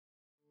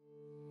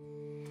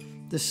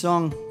This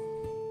song,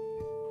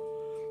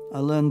 I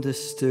learned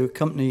this to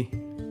accompany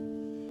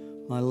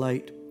my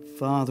late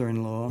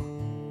father-in-law,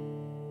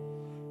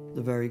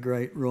 the very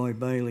great Roy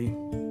Bailey.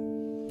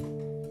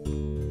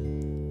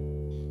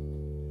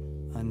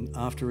 And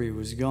after he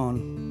was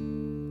gone,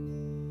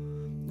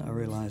 I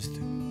realized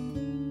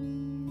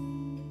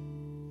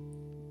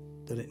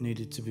that it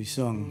needed to be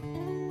sung.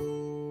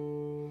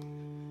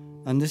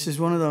 And this is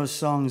one of those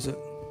songs that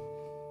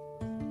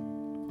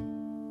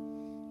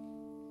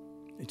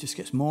it just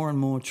gets more and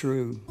more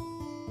true.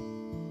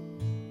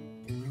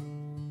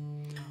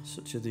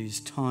 Such are these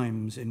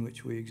times in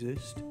which we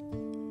exist.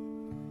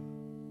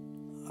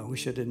 I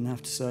wish I didn't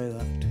have to say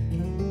that.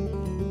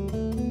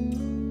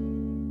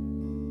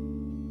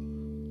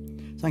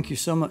 Thank you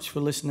so much for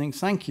listening.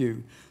 Thank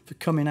you for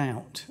coming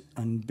out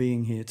and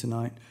being here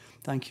tonight.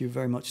 Thank you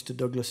very much to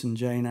Douglas and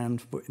Jane Ann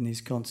for putting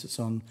these concerts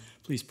on.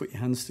 Please put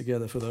your hands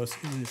together for those.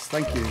 Yes,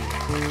 thank you.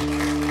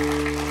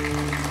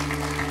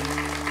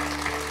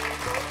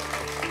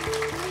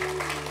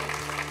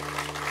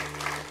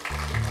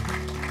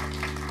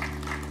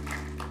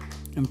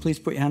 And please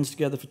put your hands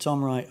together for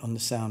Tom Wright on the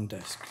sound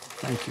desk.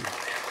 Thank you.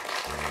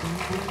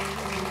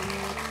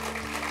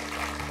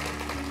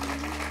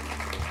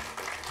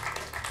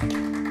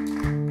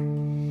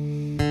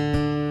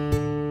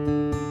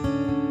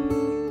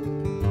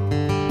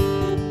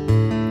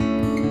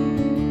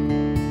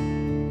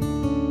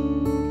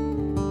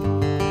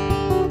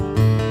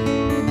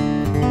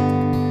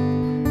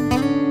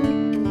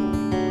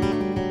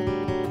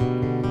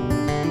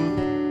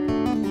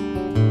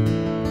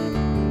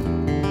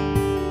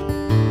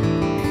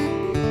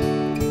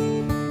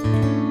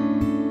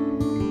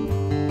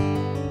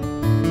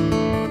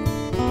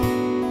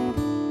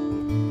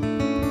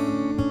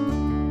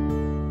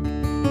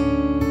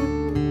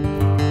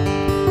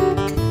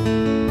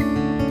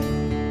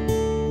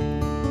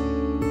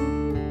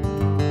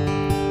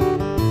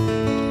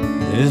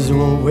 There's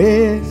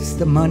always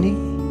the money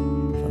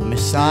for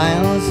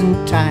missiles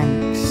and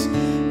tanks.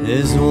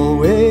 There's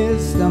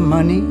always the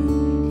money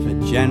for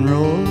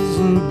generals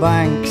and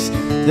banks.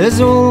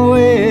 There's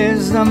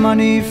always the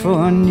money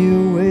for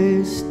new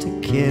ways to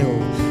kill,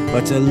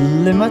 but a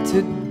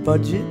limited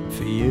budget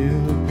for you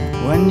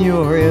when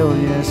you're ill.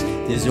 Yes,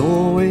 there's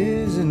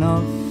always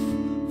enough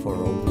for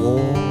a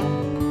war,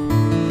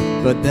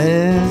 but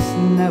there's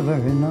never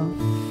enough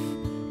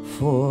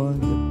for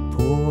the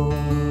poor.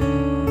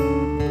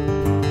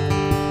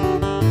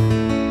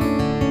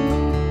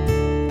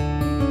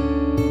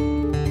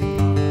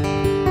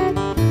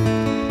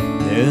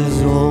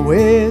 There's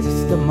always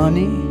the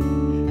money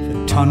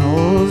for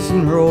tunnels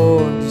and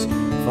roads,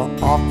 for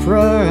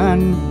opera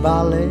and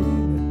ballet.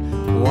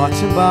 What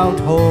about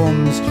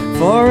homes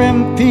for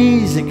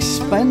MPs'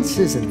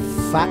 expenses and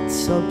fat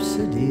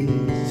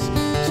subsidies?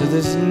 So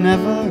there's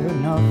never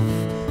enough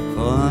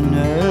for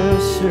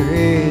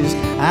nurseries,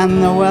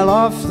 and the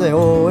well-off, they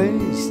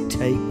always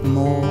take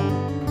more.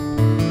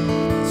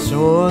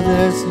 So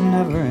there's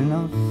never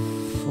enough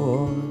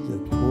for the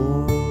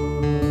poor.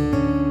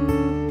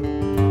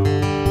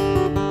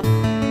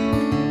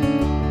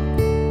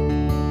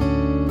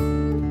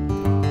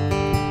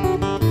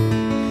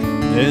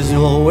 There's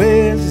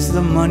always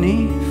the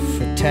money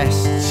for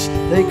tests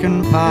they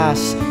can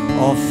pass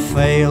or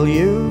fail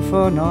you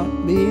for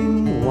not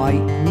being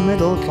white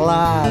middle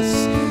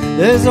class.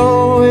 There's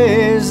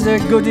always the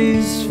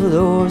goodies for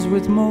those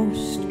with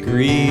most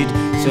greed,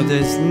 so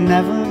there's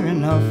never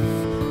enough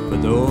for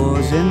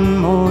those in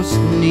most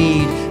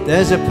need.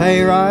 There's a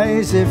pay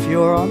rise if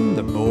you're on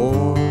the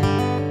board,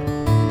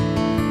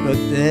 but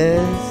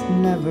there's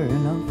never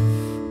enough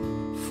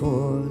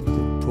for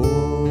the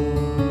poor.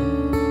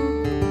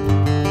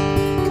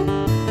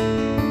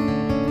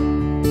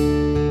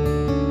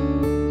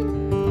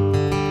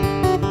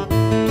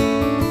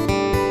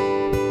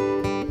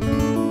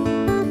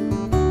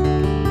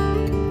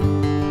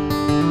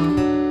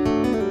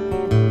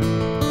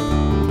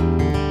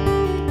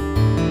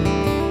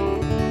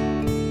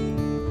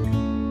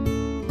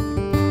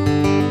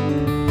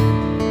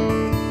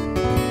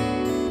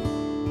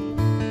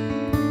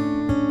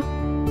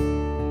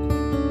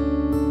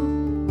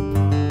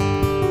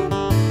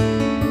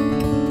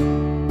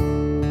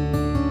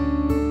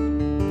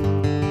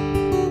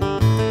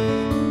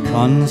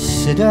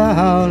 Consider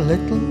how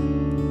little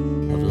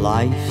of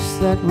life's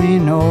that we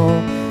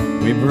know.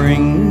 We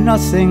bring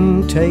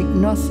nothing, take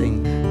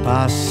nothing,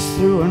 pass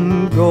through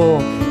and go.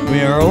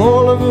 We are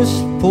all of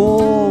us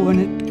poor when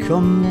it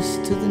comes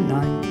to the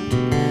night,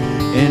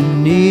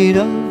 in need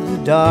of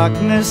the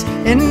darkness,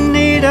 in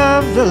need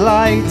of the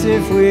light.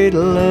 If we'd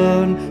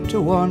learn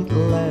to want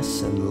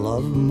less and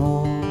love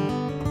more,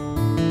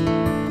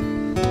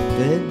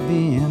 there'd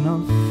be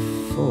enough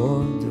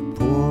for the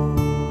poor.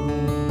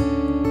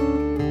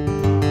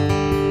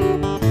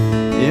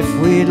 If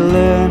we'd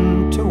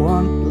learn to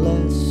want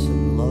less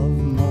and love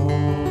more,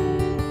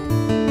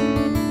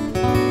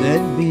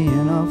 there'd be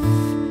enough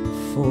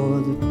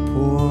for the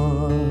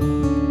poor.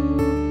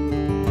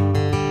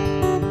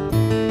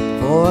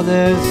 For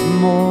there's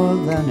more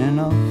than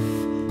enough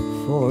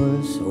for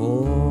us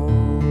all.